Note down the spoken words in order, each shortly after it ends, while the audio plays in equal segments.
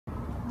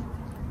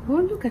Oh,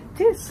 look at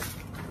this.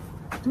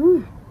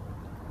 Mm.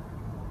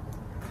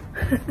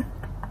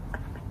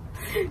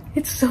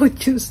 It's so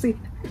juicy.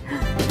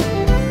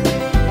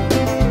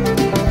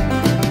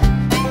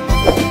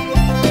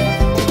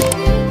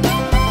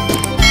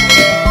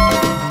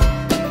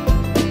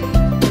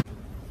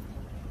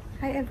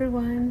 Hi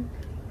everyone.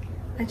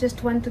 I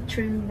just want to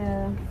trim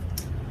the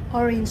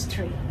orange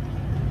tree.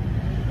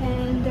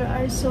 And there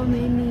are so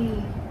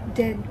many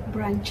dead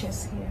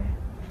branches here.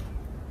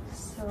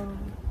 So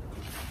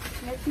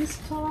let me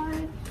start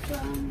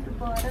from the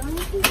bottom.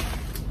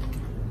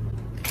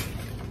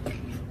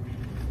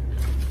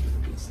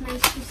 It's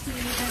nice to see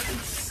that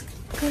it's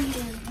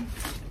clean.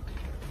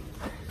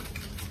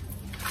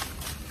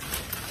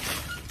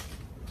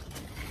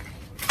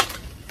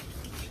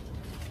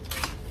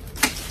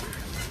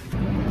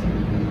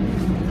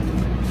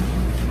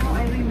 Now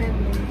I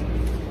remember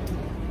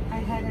I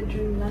had a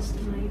dream last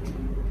night,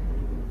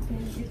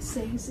 and it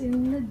says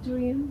in the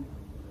dream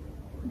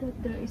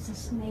that there is a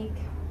snake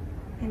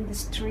in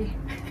this tree.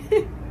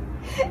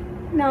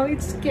 Now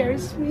it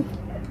scares me.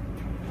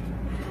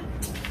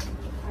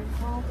 I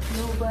hope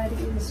nobody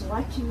is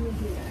watching me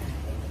here.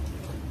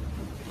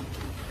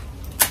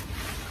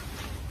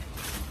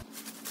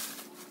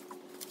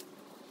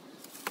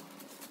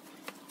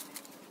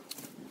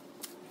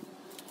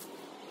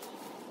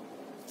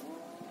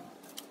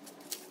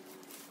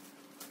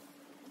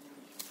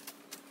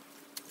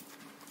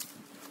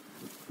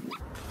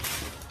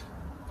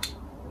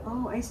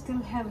 Oh, I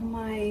still have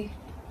my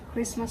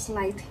Christmas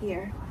light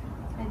here.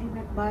 I did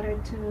not bother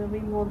to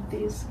remove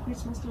this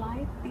Christmas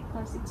light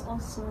because it's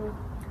also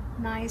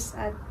nice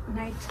at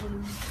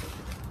nighttime.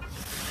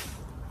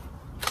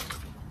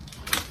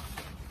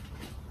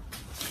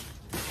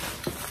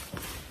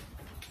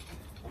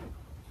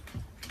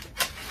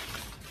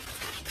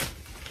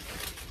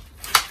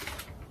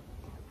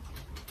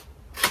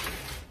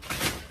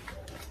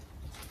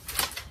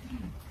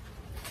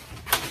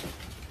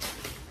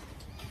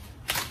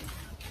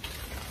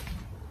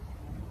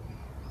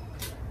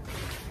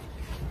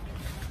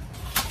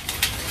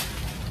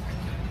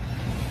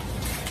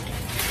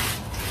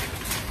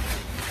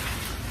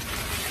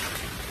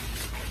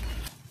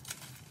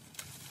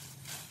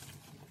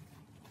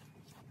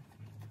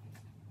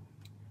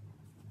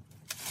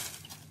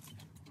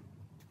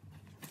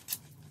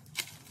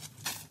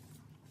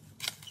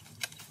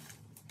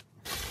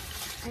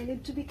 I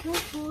need to be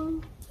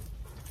careful.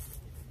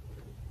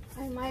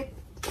 I might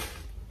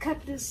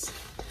cut this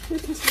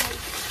Christmas light.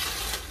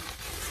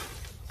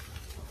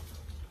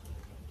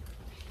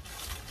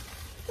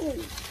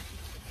 Oh.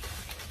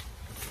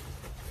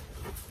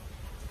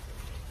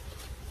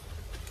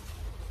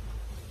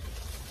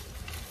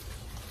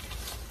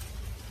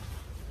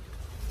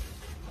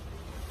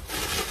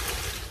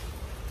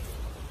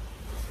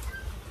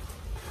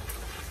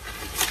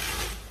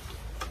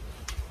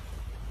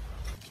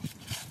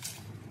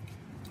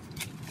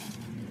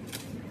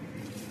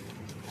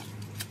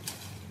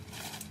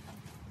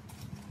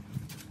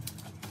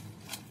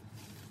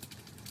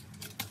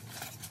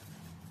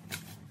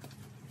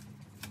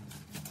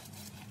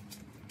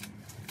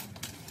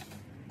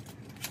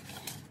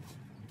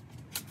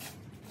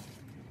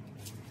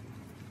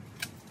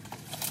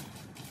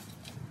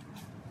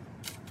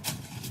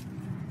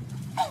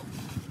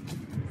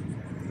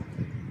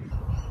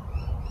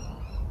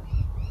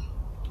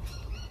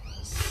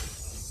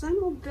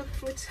 Some of the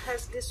fruits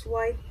has this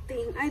white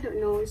thing. I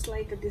don't know. It's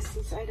like a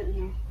disease. I don't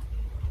know.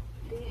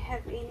 Do you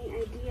have any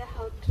idea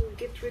how to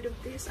get rid of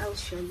this? I'll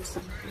show you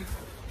something.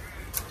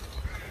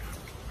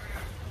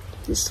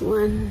 This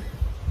one.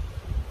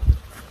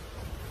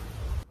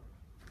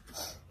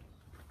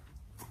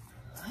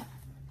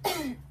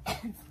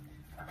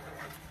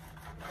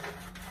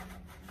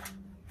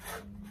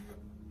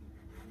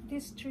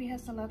 This tree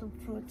has a lot of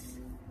fruits,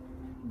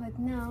 but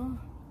now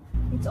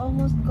it's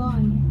almost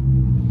gone.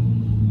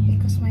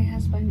 Because my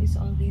husband is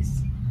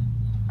always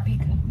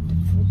pick up the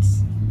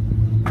fruits.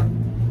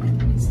 Let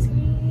me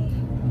see.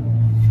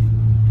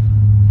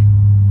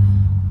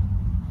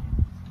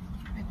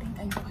 I think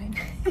I'm fine.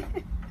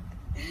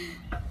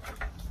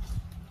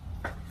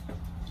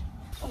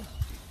 Oh.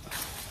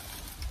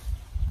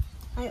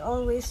 I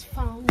always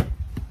found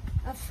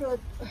a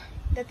fruit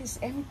that is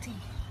empty.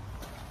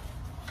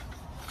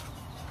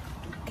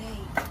 Okay.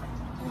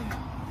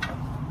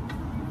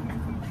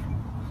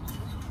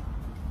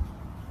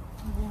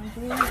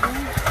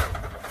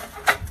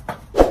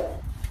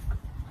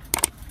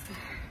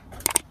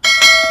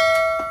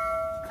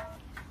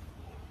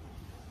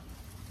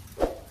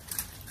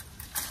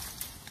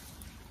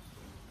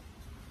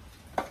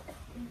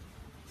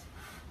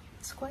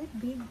 It's quite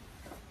big.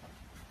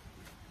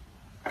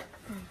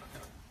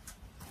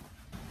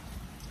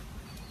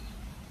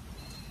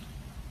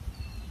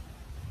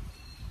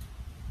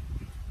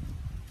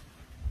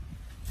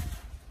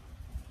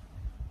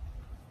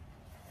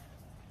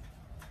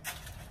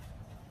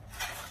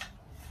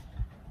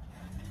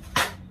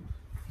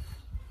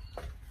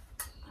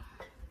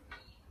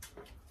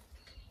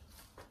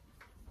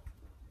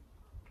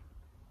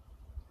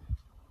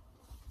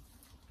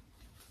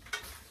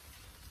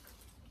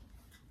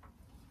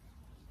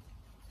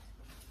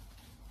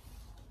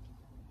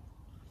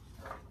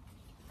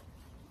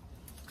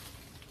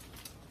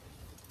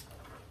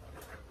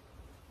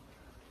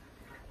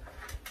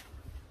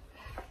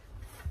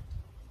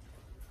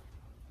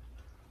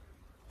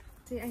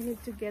 See, I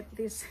need to get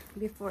this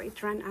before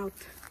it run out.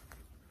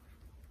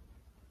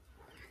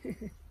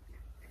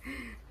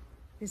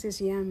 This is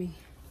yummy.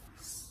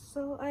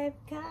 So I've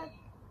got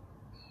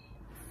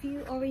a few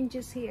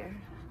oranges here.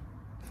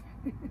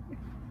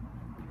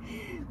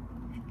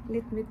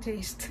 Let me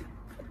taste.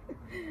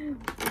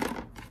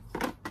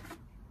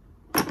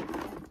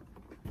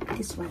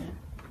 This one.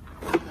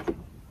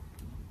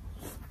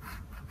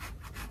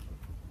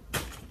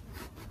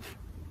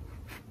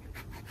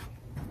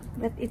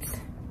 But it's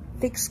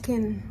thick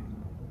skin.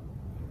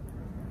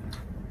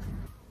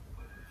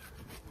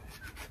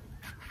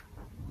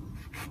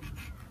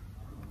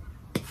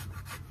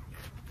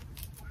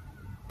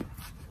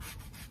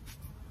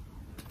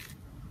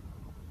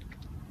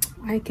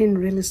 I can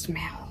really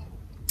smell.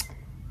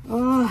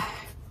 Oh,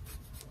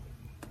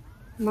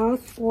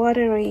 mouth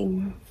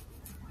watering.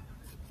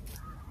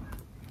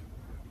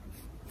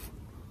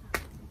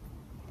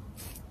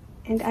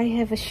 And I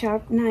have a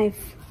sharp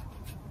knife.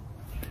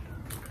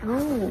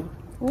 Oh,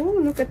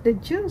 look at the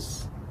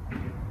juice.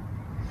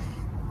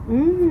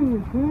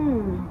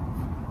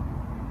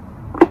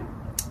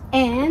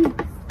 And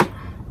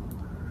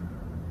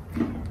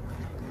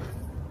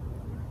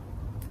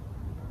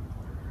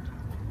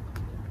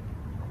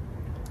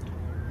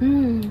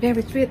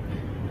very sweet.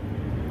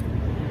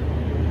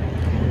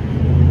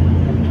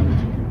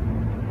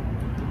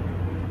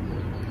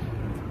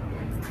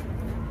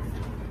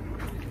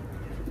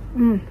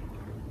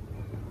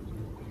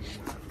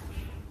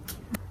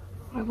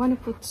 I want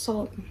to put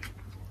salt.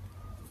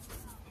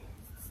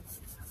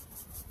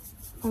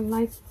 I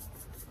like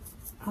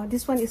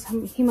this one is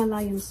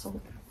Himalayan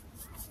salt.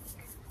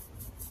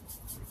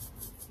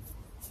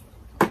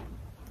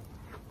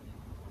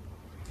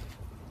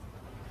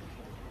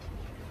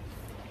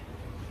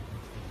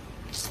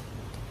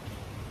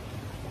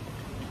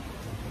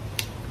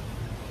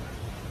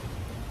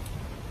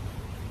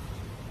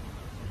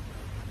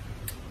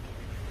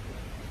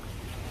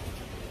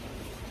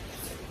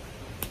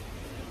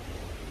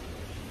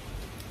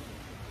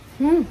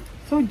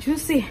 So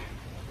juicy.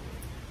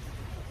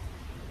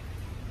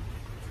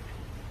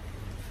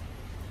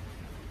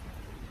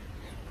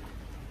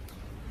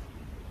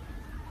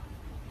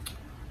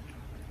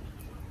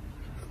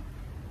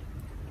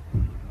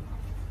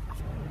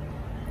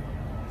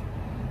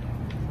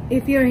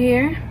 If you're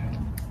here,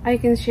 I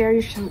can share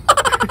you some.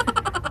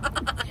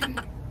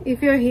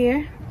 If you're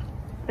here,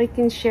 I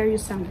can share you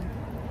some.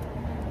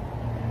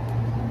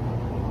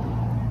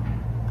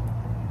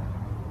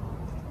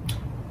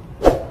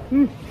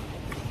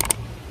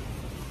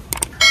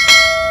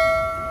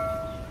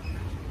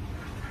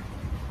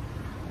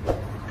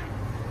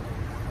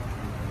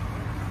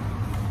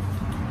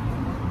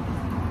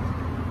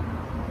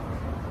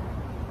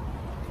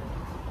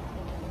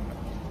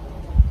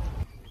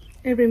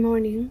 Every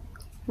morning,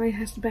 my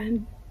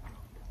husband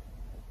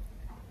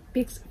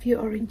picks a few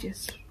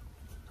oranges.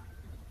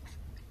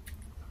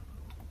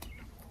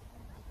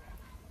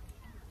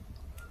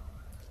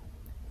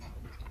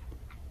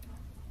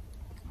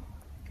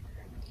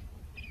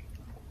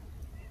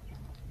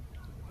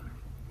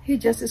 He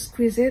just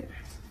squeeze it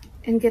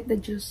and get the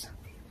juice.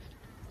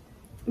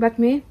 But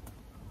me,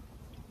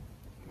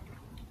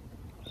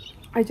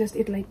 I just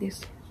eat like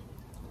this.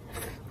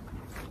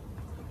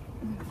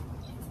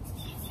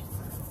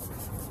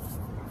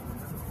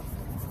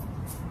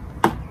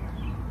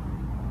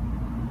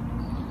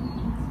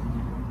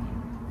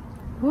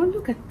 Oh,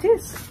 look at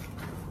this.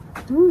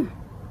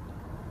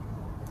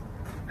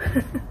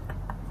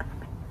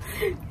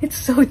 It's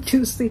so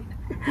juicy.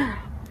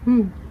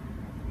 Oh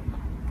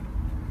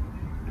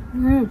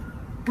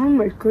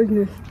my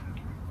goodness.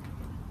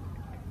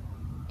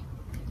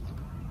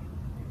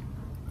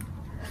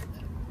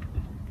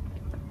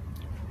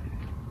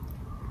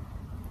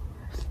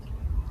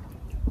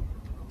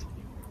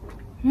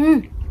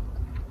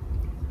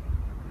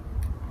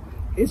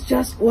 It's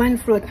just one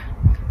fruit.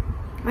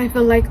 I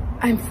feel like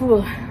I'm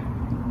full.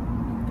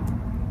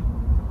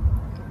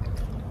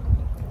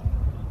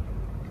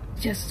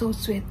 Just so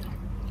sweet.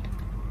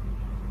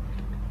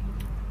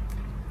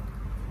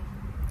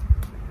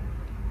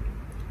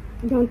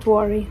 Don't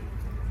worry.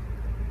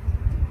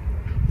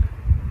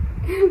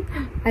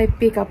 I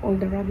pick up all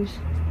the rubbish.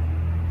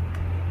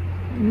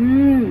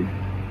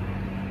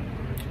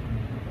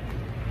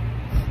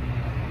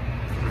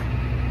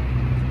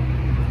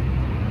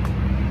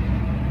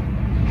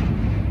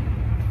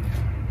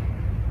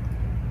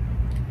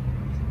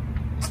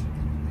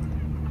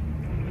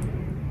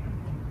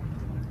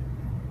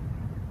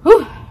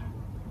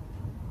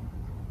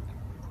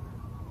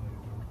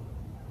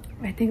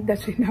 I think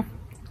that's enough.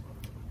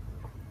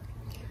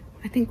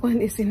 I think one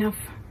is enough.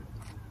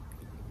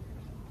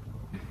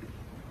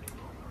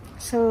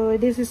 So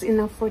this is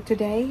enough for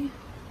today.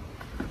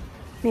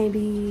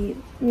 Maybe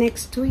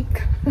next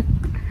week.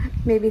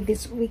 Maybe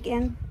this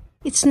weekend.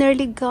 It's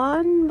nearly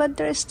gone, but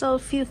there's still a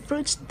few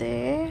fruits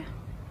there.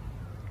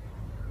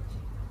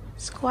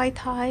 It's quite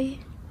high.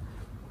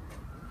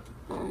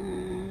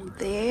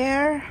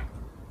 There.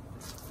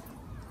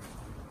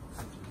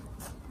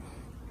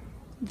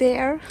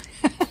 There.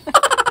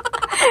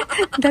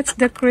 That's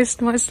the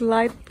Christmas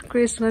light,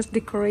 Christmas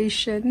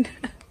decoration.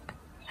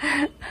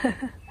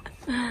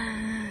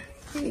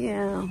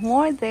 Yeah,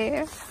 more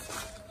there.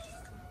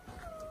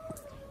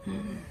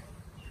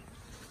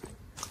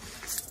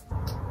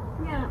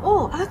 Yeah,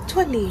 oh,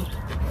 actually,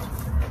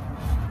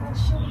 I'll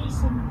show you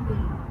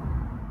something.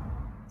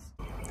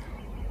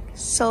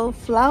 So,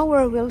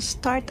 flower will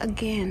start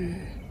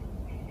again.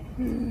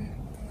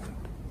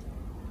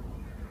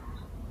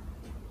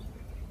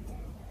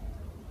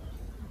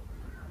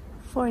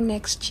 For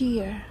next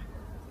year.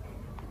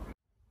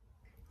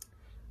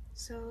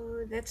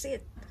 So, that's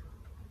it.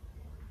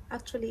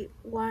 Actually,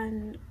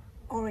 one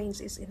orange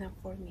is enough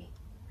for me.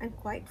 I'm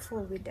quite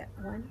full with that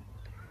one.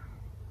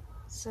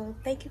 So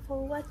thank you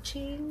for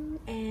watching,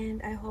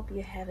 and I hope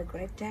you have a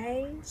great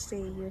day.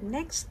 See you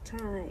next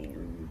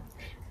time.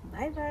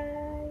 Bye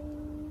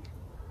bye.